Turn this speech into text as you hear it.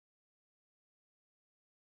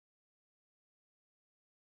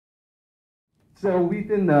So we've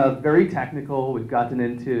been very technical. We've gotten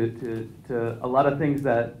into a lot of things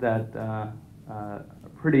that are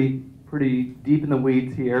pretty deep in the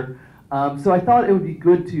weeds here. So I thought it would be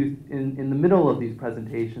good to, in the middle of these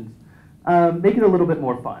presentations, make it a little bit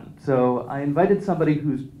more fun. So I invited somebody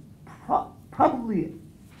who's probably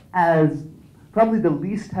the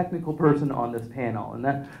least technical person on this panel,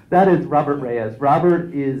 and that is Robert Reyes.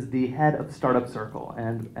 Robert is the head of Startup Circle,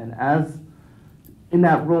 and as in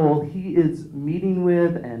that role, he is meeting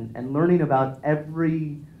with and learning about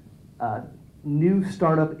every new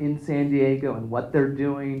startup in San Diego and what they're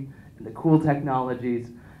doing and the cool technologies.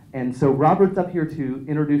 And so Robert's up here to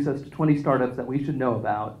introduce us to 20 startups that we should know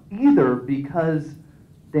about, either because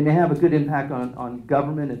they may have a good impact on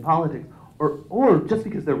government and politics, or just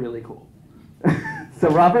because they're really cool. So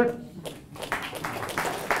Robert?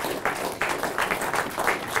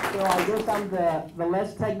 So I guess I'm the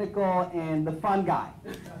less technical and the fun guy.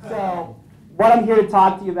 So what I'm here to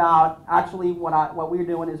talk to you about, actually what we're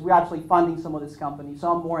doing is we're actually funding some of this company.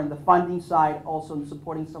 So I'm more in the funding side, also in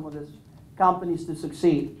supporting some of these companies to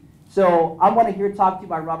succeed. So I want to here talk to you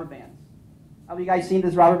about rubber bands. Have you guys seen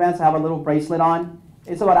this rubber bands? I have a little bracelet on.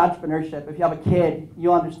 It's about entrepreneurship. If you have a kid,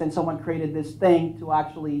 you'll understand someone created this thing to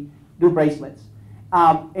actually do bracelets.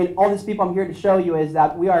 And all these people I'm here to show you is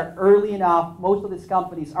that we are early enough. Most of these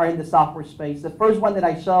companies are in the software space. The first one that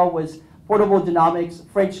I saw was Portable Genomics,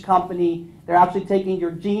 French company. They're actually taking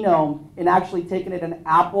your genome and actually taking it an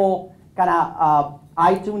Apple kind of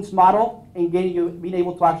iTunes model and being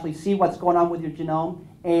able to actually see what's going on with your genome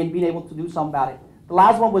and being able to do something about it. The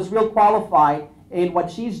last one was Real Qualified, and what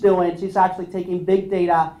she's doing, she's actually taking big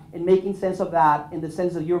data and making sense of that in the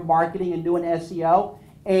sense of your marketing and doing SEO.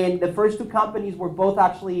 And the first two companies were both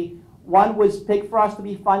actually, one was picked for us to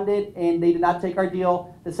be funded and they did not take our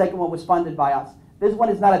deal. The second one was funded by us. This one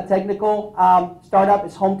is not a technical startup,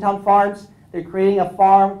 it's Hometown Farms. They're creating a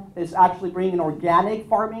farm that's actually bringing organic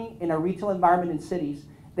farming in a retail environment in cities.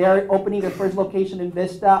 They're opening their first location in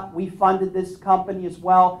Vista. We funded this company as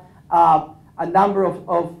well. A number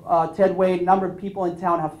of Ted Wade, a number of people in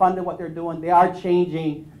town have funded what they're doing. They are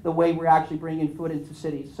changing the way we're actually bringing food into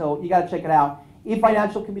cities. So you got to check it out.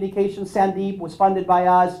 eFinancial Communications, Sandeep, was funded by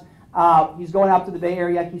us. He's going out to the Bay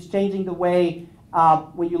Area. He's changing the way,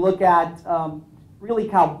 when you look at really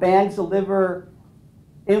how banks deliver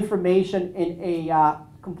information in a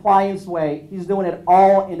compliance way. He's doing it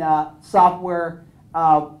all in a software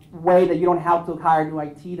way that you don't have to hire a new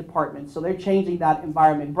IT department. So they're changing that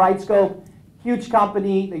environment. Brightscope, huge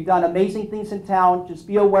company. They've done amazing things in town. Just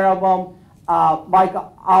be aware of them. Mike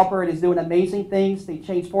Alpert is doing amazing things. They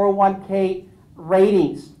changed 401k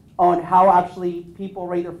ratings on how actually people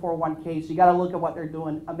rate their 401k. So you got to look at what they're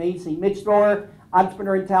doing. Amazing. Mitch Thrower,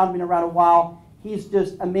 entrepreneur in town, been around a while. He's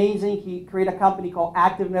just amazing. He created a company called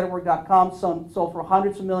ActiveNetwork.com, sold for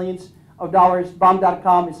hundreds of millions of dollars.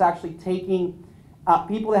 Bomb.com is actually taking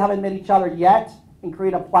people that haven't met each other yet and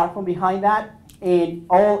create a platform behind that. And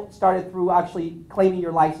all started through actually claiming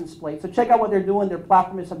your license plate. So check out what they're doing. Their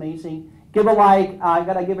platform is amazing. Give a like. I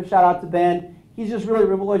got to give a shout out to Ben. He's just really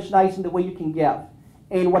revolutionizing the way you can give.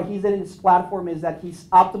 And what he's did in his platform is that he's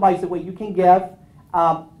optimized the way you can give,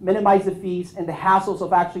 minimize the fees and the hassles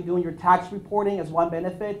of actually doing your tax reporting as one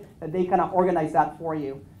benefit, that they kind of organize that for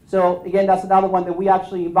you. So again, that's another one that we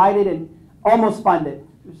actually invited and almost funded.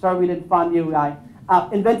 Sorry we didn't fund you, guy.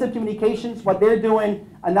 Inventive Communications, what they're doing,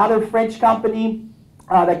 another French company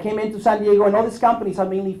that came into San Diego, and all these companies are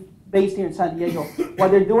mainly based here in San Diego. What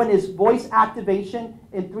they're doing is voice activation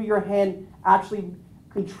and through your hand actually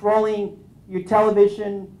controlling your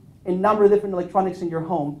television and a number of different electronics in your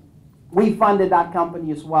home. We funded that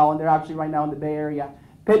company as well, and they're actually right now in the Bay Area.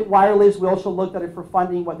 Pitt Wireless, we also looked at it for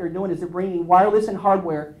funding. What they're doing is they're bringing wireless and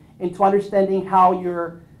hardware into understanding how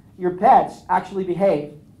your pets actually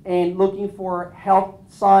behave and looking for health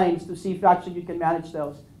signs to see if actually you can manage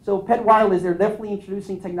those. So Pitt Wireless, they're definitely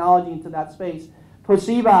introducing technology into that space.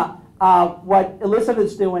 Prosiva, what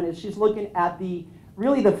Elizabeth's doing is she's looking at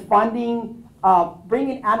really the funding,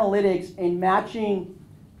 bringing analytics and matching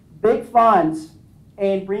big funds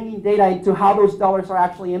and bringing data into how those dollars are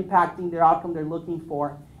actually impacting their outcome they're looking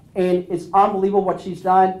for. And it's unbelievable what she's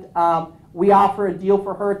done. We offer a deal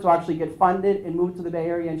for her to actually get funded and move to the Bay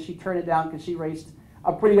Area, and she turned it down because she raised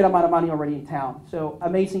a pretty good amount of money already in town. So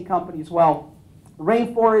amazing company as well.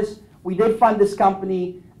 Rainforest, we did fund this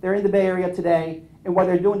company. They're in the Bay Area today. And what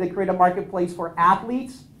they're doing, they create a marketplace for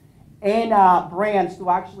athletes and brands to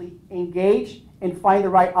actually engage and find the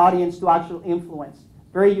right audience to actually influence.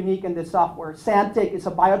 Very unique in this software. Santec is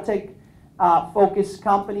a biotech focused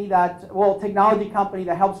company technology company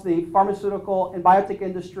that helps the pharmaceutical and biotech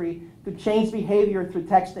industry to change behavior through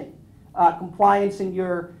texting. compliance in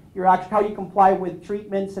your actual, how you comply with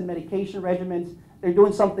treatments and medication regimens. They're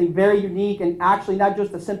doing something very unique, and actually not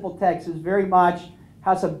just a simple text. It's very much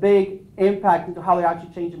has a big impact into how they're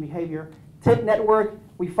actually changing behavior. Tip Network,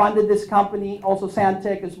 we funded this company, also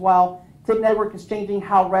Santec as well. Tip Network is changing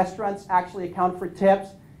how restaurants actually account for tips.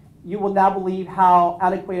 You will not believe how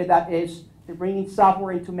antiquated that is. They're bringing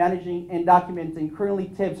software into managing and documenting.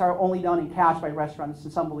 Currently, tips are only done in cash by restaurants.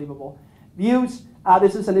 It's unbelievable. Views,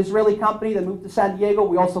 this is an Israeli company that moved to San Diego.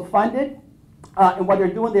 We also funded. And what they're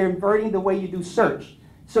doing, they're inverting the way you do search.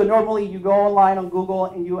 So normally you go online on Google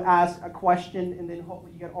and you ask a question, and then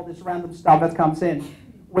hopefully you get all this random stuff that comes in.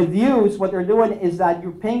 With Views, what they're doing is that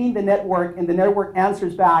you're pinging the network, and the network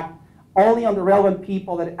answers back only on the relevant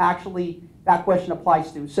people that actually that question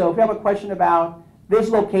applies to. So if you have a question about this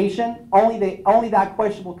location, only that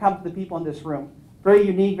question will come to the people in this room. Very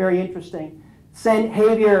unique, very interesting.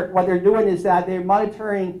 Sendhavior, what they're doing is that they're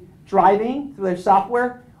monitoring driving through their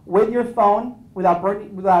software with your phone without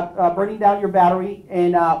burning down your battery,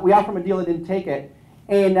 and we offer them a deal that didn't take it.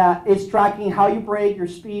 And it's tracking how you brake, your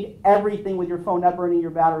speed, everything with your phone, not burning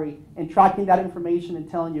your battery, and tracking that information and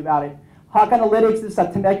telling you about it. Hawk Analytics, this is a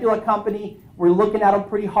Temecula company. We're looking at them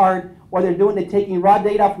pretty hard. What they're doing, they're taking raw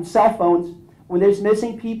data from cell phones when there's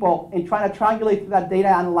missing people and trying to triangulate through that data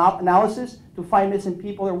analysis to find missing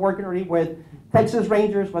people. They're working already with Texas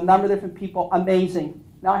Rangers, with a number of different people. Amazing.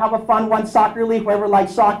 Now I have a fun one, Soccer League. Whoever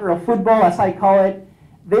likes soccer or football, that's how I call it.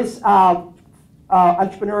 This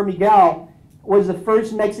entrepreneur, Miguel, was the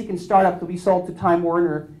first Mexican startup to be sold to Time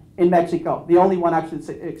Warner in Mexico. The only one actually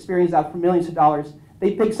to experience that for millions of dollars.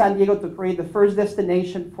 They picked San Diego to create the first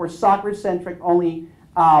destination for soccer-centric only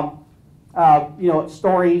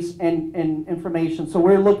stories and information. So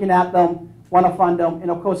we're looking at them, want to fund them. And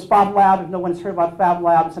of course, Fab Lab, if no one's heard about Fab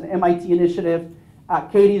Lab, it's an MIT initiative.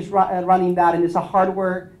 Katie's running that, and it's a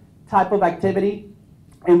hardware type of activity.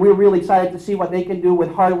 And we're really excited to see what they can do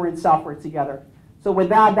with hardware and software together. So with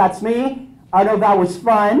that, that's me. I know that was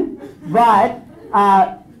fun, but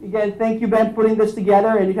again, thank you, Ben, for putting this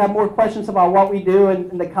together. And if you have more questions about what we do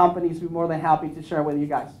and the companies, we're more than happy to share with you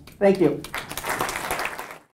guys. Thank you.